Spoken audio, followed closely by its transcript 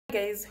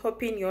Guys,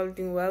 hoping you all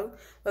doing well.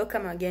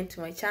 Welcome again to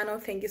my channel.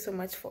 Thank you so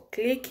much for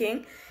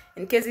clicking.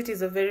 In case it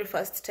is your very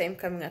first time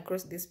coming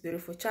across this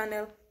beautiful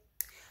channel,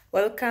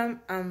 welcome.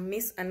 I'm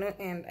Miss Anu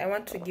and I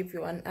want to give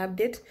you an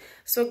update.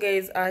 So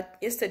guys,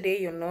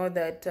 yesterday you know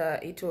that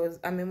it was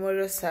a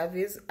memorial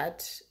service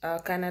at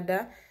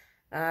Canada,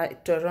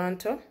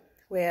 Toronto,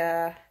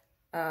 where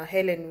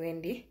Hellen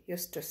Wendy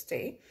used to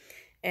stay,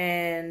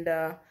 and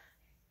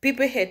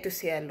people had to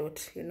say a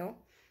lot, you know.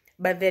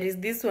 But there is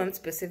this one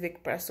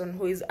specific person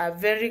who is a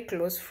very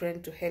close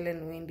friend to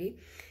Hellen Wendy,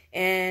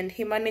 and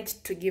he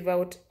managed to give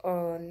out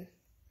on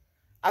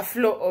a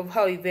flow of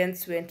how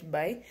events went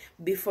by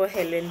before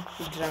Hellen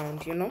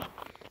drowned, you know.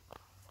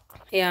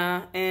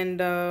 Yeah, and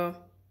a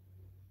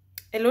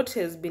lot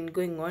has been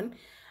going on.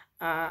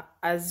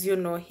 As you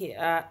know,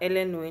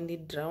 Hellen Wendy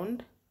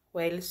drowned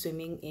while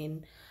swimming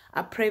in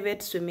a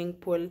private swimming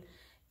pool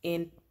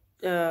in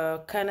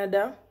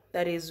Canada.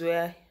 That is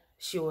where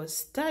she was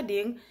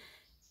studying.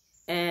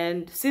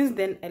 And since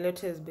then, a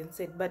lot has been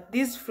said. But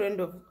this friend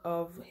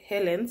of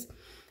Hellen's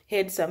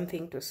had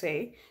something to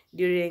say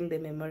during the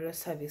memorial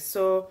service.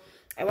 So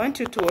I want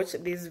you to watch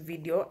this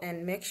video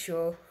and make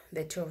sure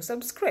that you have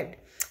subscribed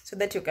so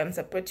that you can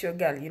support your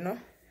girl, you know.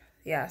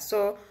 Yeah,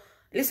 so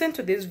listen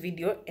to this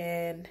video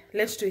and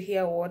let's to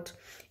hear what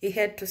he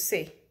had to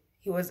say.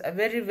 He was a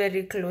very,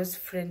 very close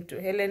friend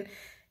to Hellen,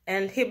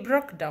 and he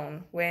broke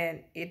down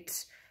when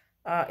it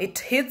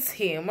hits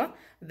him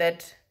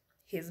that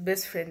his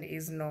best friend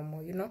is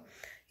normal, you know.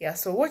 Yeah,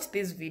 so watch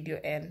this video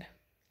and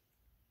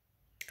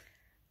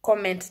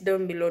comment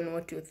down below on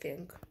what you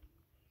think.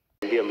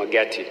 Ndio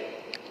Magati,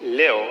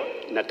 leo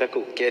nataka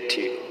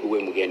uketi uwe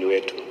mgeni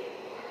wetu.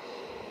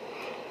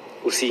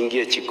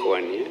 Usiingie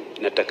jikoni,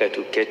 nataka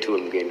tuketi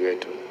uwe mgeni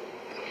wetu.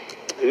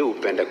 Mimi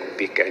hupenda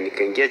kupika,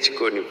 nikaingia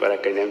jikoni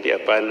Baraka niambia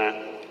hapana,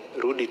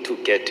 rudi tu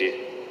keti.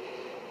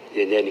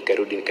 Yenyewe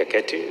nikarudi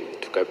nikaketi,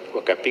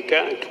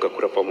 wakapika,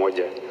 tukakula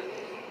pamoja.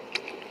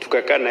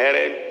 Tukakaa na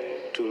Hellen,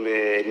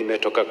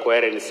 nimetoka kwa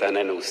Hellen saa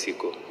 8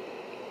 usiku.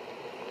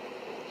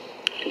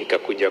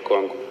 Nikakuja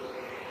kwangu.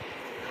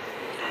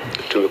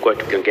 Tumekuwa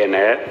tukiongea na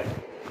yeye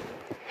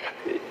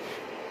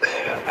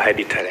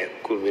hadi tarehe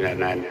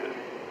 18.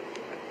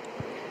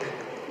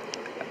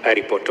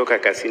 Alipotoka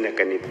kazini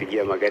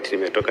akanipigia, Magati,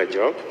 nimetoka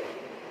job.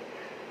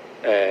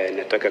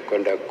 Nataka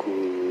kwenda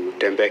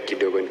kutembea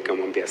kidogo.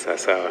 Nikamwambia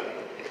sawa.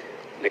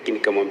 Lakini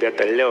nikamwambia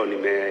hata leo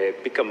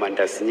nimepika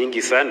mandazi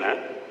nyingi sana.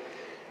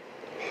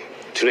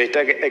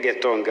 Tunaitaga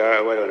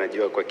egetonga, wale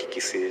wanajua kwa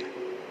Kikisii.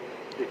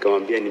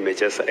 Nikamwambia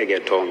nimejaza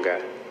egetonga,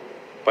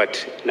 but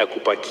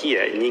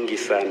nakupakia nyingi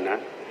sana.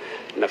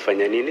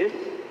 Nafanya nini?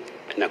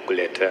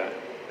 Nakuleta.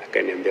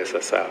 Akaniambia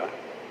sawa.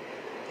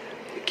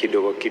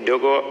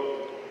 Kidogo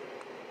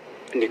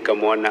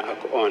nikamwona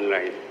ako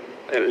online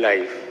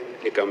live,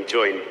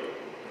 nikamjoin.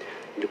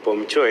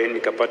 Nilipomjoin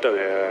nikapata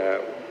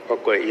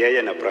wako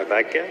yeye na brother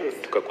yake,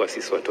 tukakuwa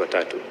sisi watu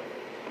watatu.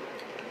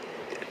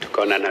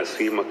 Tukaona na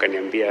swim,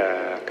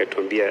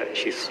 akatuambia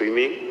she's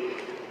swimming.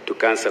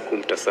 Tukaanza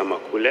kumtazama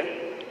kule.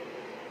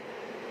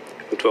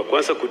 Mtu wa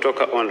kwanza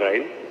kutoka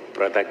online,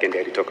 brother yake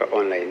ndiye alitoka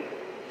online.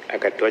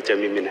 Akatuacha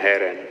mimi na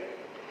Hellen.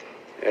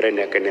 Hellen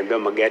akaniambia,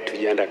 Magati,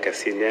 tujianda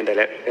kasini,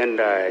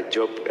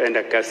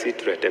 enda kasi,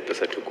 tulete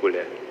pesa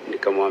tukule.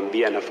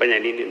 Nikamwambia nafanya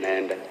nini,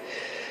 naenda.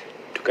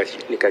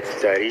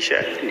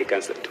 Nikajitayarisha,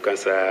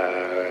 tukaanza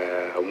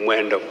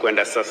mwendo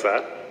kwenda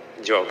sasa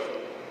job.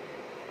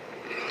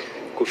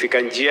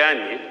 Kufika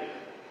njiani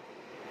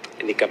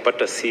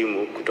nikapata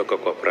simu kutoka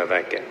kwa brother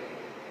yake.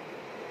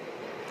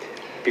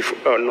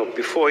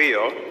 Before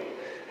hiyo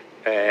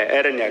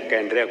Hellen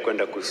akaendelea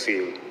kwenda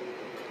kuswim.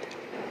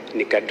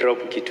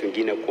 Nikadrop kitu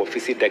kingine kwa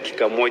ofisi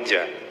dakika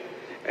moja.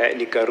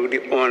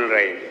 Nikarudi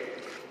online.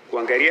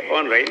 Kuangalia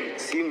online,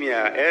 simu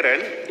ya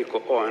Hellen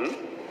iko on,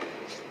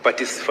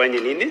 but sifanye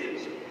nini?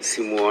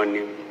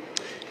 Simuoni.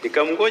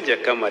 Nikamngoja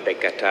kama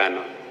dakika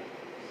 5.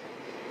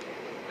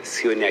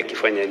 Sioni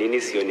akifanya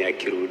nini, sioni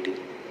akirudi.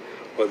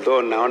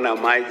 Although naona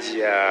maji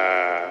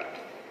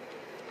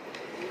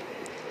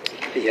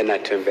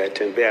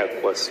yanatembea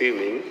kwa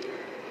swimming,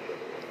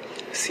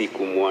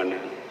 sikumuona.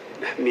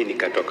 Mimi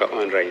nikatoka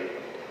online.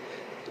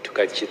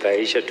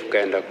 Tukajitayarisha,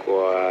 tukaenda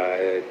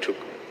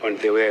on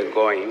the way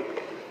going,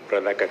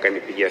 brother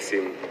akanipigia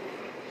simu.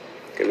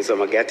 Kanisa,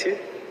 Magati,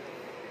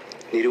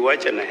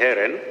 niliwacha na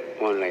Hellen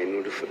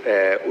online.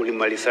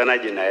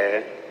 Ulimalizanaje na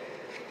yeye?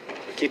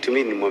 Kitu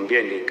mimi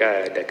nimwambia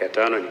nikaa dakika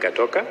 5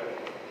 nikatoka,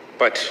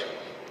 but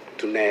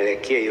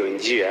tunaelekea hiyo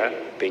njia,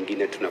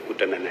 pengine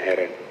tunakutana na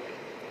Hellen.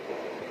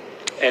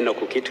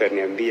 Kitu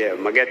aniambia,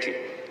 Magati,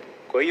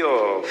 kwa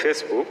hiyo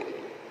Facebook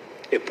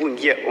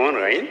epungia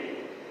online,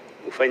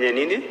 ufanye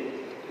nini?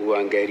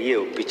 Uangalie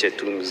picha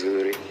tu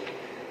mzuri.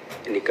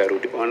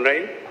 Nikarudi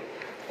online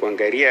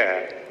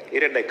kuangalia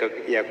ile dakika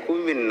ya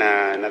 10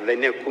 na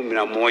nadhani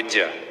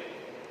 11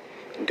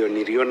 ndio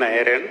niliona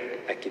Hellen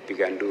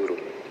akipiga nduru.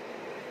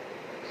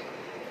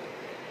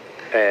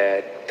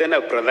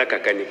 Tena brother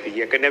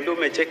akanipigia, akaniambia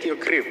umecheck hiyo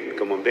clip?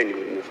 Nikamwambia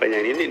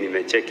nimefanya nini?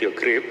 Nimecheck hiyo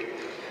clip,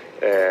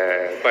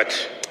 but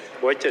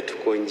wacha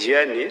tuko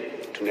njiani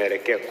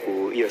tunaelekea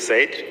ku hiyo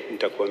site,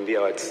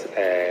 nitakwambia what's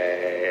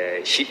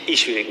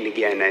issue ni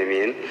gani. I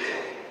mean,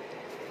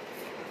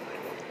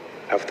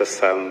 after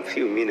some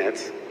few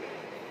minutes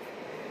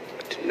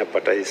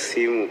tunapata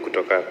simu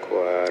kutoka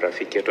kwa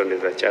rafiki yetu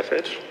Ndeza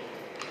Chafet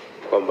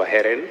kwamba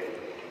Hellen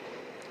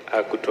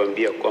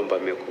akutuambia kwamba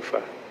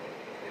amekufa.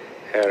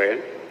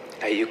 Hellen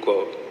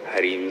hayuko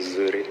hali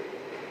nzuri.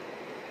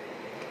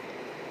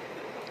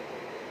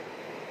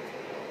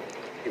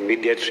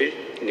 Immediately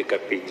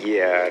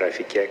nikapigia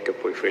rafiki yake,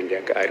 boyfriend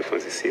yake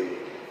Alphonse simu.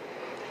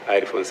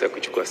 Alphonse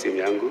akuchukua simu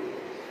yangu.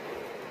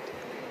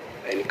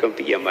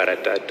 Nikampigia mara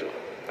 3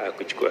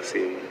 akuchukua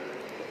simu.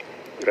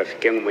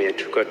 Rafiki yangu mwenye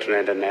tulikuwa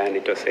tunaenda naye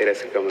anaitwa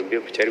Cyrus, nikamwambia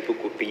kujaribu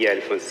kupigia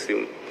Alphonse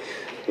simu,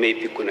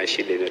 maybe kuna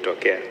shida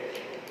imetokea.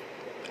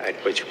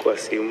 Alipochukua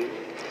simu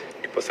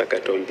ndipo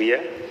akatuambia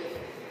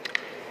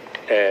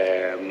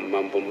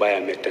mambo mbaya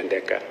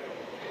yametendeka.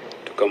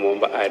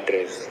 Tukamwomba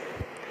address.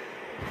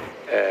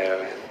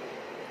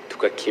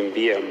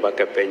 Tukakimbia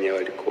mpaka penye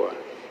walikuwa.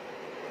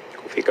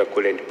 Kufika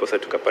kule ndipo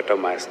tukapata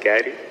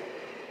maaskari.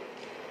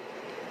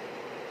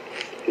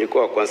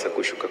 Nilikuwa kwanza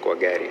kushuka kwa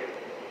gari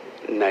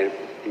na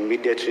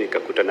immediately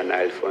nikakutana na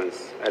Alphonse.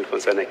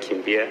 Alphonse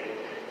anakimbia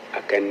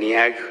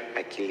akaniag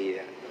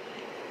akilia.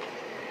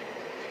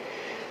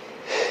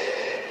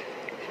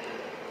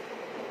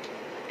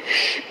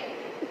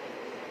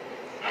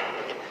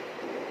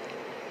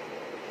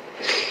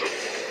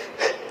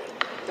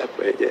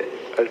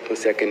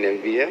 Alphonse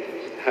akaniambia,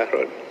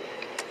 Harold,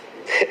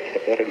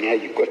 Hellen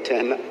hayuko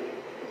tena.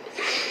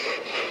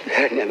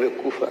 Hellen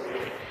amekufa.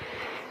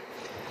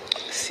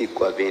 Si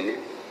kwa vile.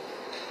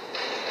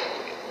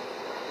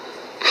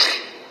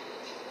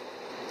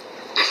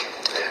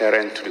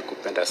 Hellen,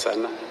 tulikupenda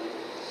sana.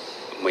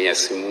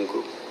 Mwenyezi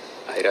Mungu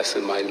airase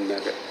mahali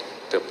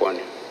peponi.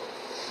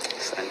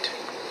 Asante.